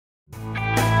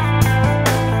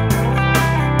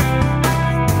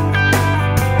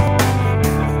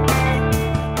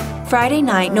Friday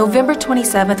night, November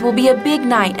 27th, will be a big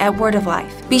night at Word of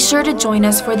Life. Be sure to join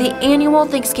us for the annual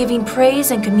Thanksgiving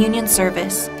Praise and Communion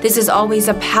service. This is always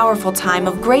a powerful time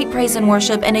of great praise and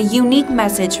worship and a unique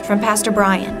message from Pastor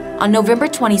Brian. On November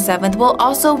 27th, we'll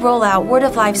also roll out Word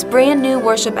of Life's brand new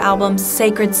worship album,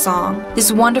 Sacred Song.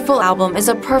 This wonderful album is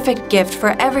a perfect gift for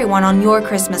everyone on your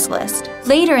Christmas list.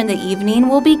 Later in the evening,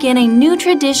 we'll begin a new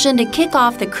tradition to kick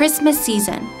off the Christmas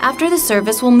season. After the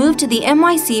service, we'll move to the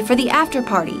NYC for the after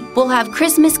party. We'll have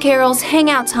Christmas carols,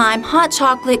 hangout time, hot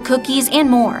chocolate, cookies, and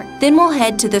more. Then we'll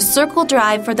head to the Circle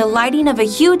Drive for the lighting of a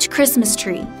huge Christmas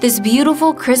tree. This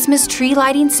beautiful Christmas tree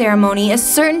lighting ceremony is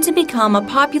certain to become a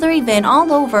popular event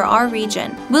all over our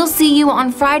region. We'll see you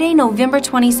on Friday, November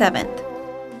 27th.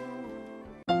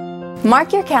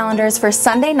 Mark your calendars for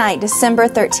Sunday night, December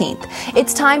 13th.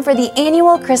 It's time for the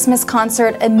annual Christmas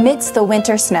concert amidst the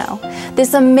winter snow.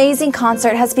 This amazing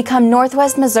concert has become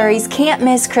Northwest Missouri's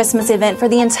can't-miss Christmas event for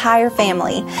the entire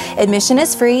family. Admission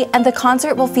is free, and the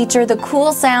concert will feature the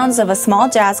cool sounds of a small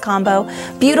jazz combo,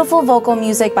 beautiful vocal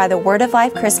music by the Word of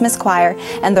Life Christmas Choir,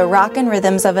 and the rock and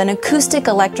rhythms of an acoustic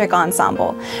electric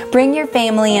ensemble. Bring your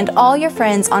family and all your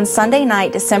friends on Sunday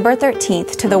night, December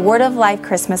 13th to the Word of Life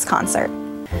Christmas concert.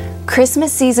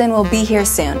 Christmas season will be here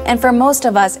soon, and for most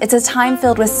of us, it's a time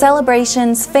filled with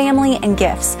celebrations, family, and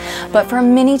gifts. But for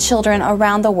many children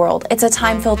around the world, it's a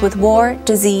time filled with war,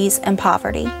 disease, and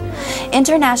poverty.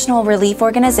 International relief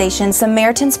organization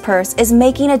Samaritan's Purse is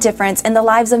making a difference in the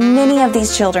lives of many of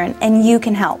these children, and you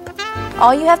can help.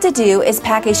 All you have to do is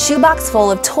pack a shoebox full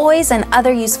of toys and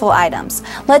other useful items.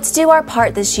 Let's do our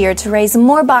part this year to raise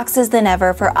more boxes than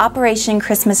ever for Operation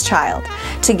Christmas Child.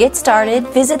 To get started,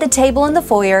 visit the table in the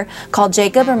foyer, call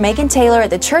Jacob or Megan Taylor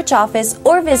at the church office,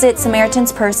 or visit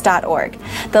SamaritansPurse.org.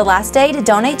 The last day to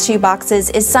donate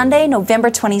shoeboxes is Sunday,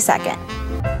 November 22nd.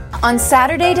 On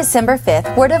Saturday, December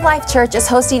 5th, Word of Life Church is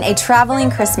hosting a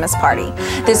traveling Christmas party.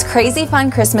 This crazy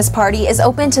fun Christmas party is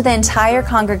open to the entire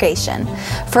congregation.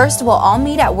 First, we'll all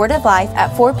meet at Word of Life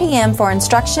at 4 p.m. for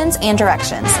instructions and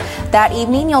directions. That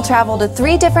evening, you'll travel to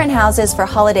 3 different houses for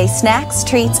holiday snacks,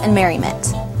 treats, and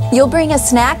merriment. You'll bring a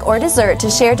snack or dessert to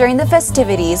share during the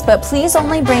festivities, but please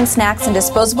only bring snacks in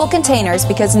disposable containers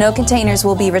because no containers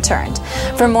will be returned.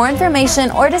 For more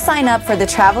information or to sign up for the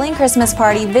traveling Christmas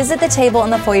party, visit the table in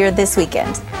the foyer this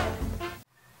weekend.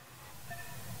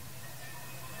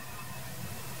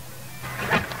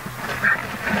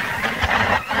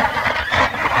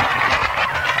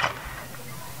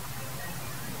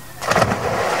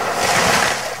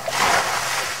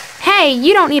 Hey,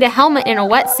 you don't need a helmet and a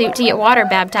wetsuit to get water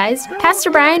baptized. Pastor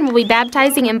Brian will be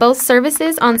baptizing in both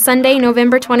services on Sunday,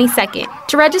 November 22nd.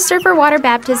 To register for water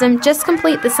baptism, just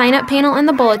complete the sign-up panel in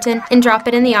the bulletin and drop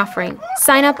it in the offering.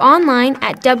 Sign up online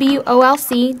at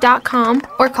wolc.com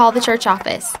or call the church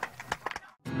office.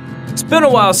 It's been a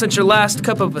while since your last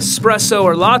cup of espresso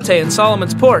or latte in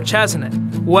Solomon's porch, hasn't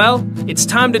it? Well, it's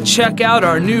time to check out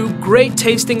our new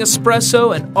great-tasting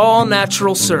espresso and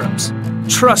all-natural syrups.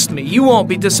 Trust me, you won't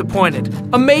be disappointed.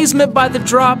 Amazement by the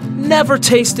drop never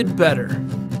tasted better.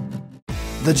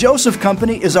 The Joseph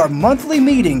Company is our monthly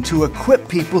meeting to equip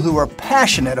people who are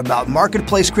passionate about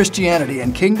marketplace Christianity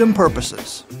and kingdom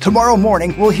purposes. Tomorrow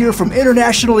morning, we'll hear from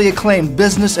internationally acclaimed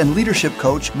business and leadership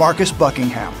coach Marcus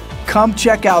Buckingham. Come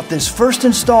check out this first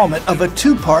installment of a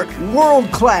 2-part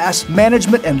world-class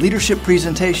management and leadership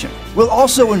presentation. We'll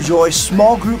also enjoy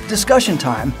small group discussion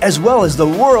time as well as the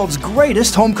world's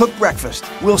greatest home-cooked breakfast.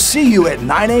 We'll see you at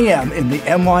 9 a.m. in the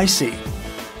NYC.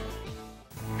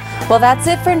 Well, that's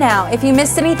it for now. If you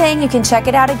missed anything, you can check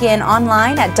it out again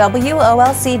online at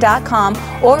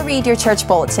wolc.com or read your church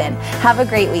bulletin. Have a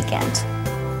great weekend.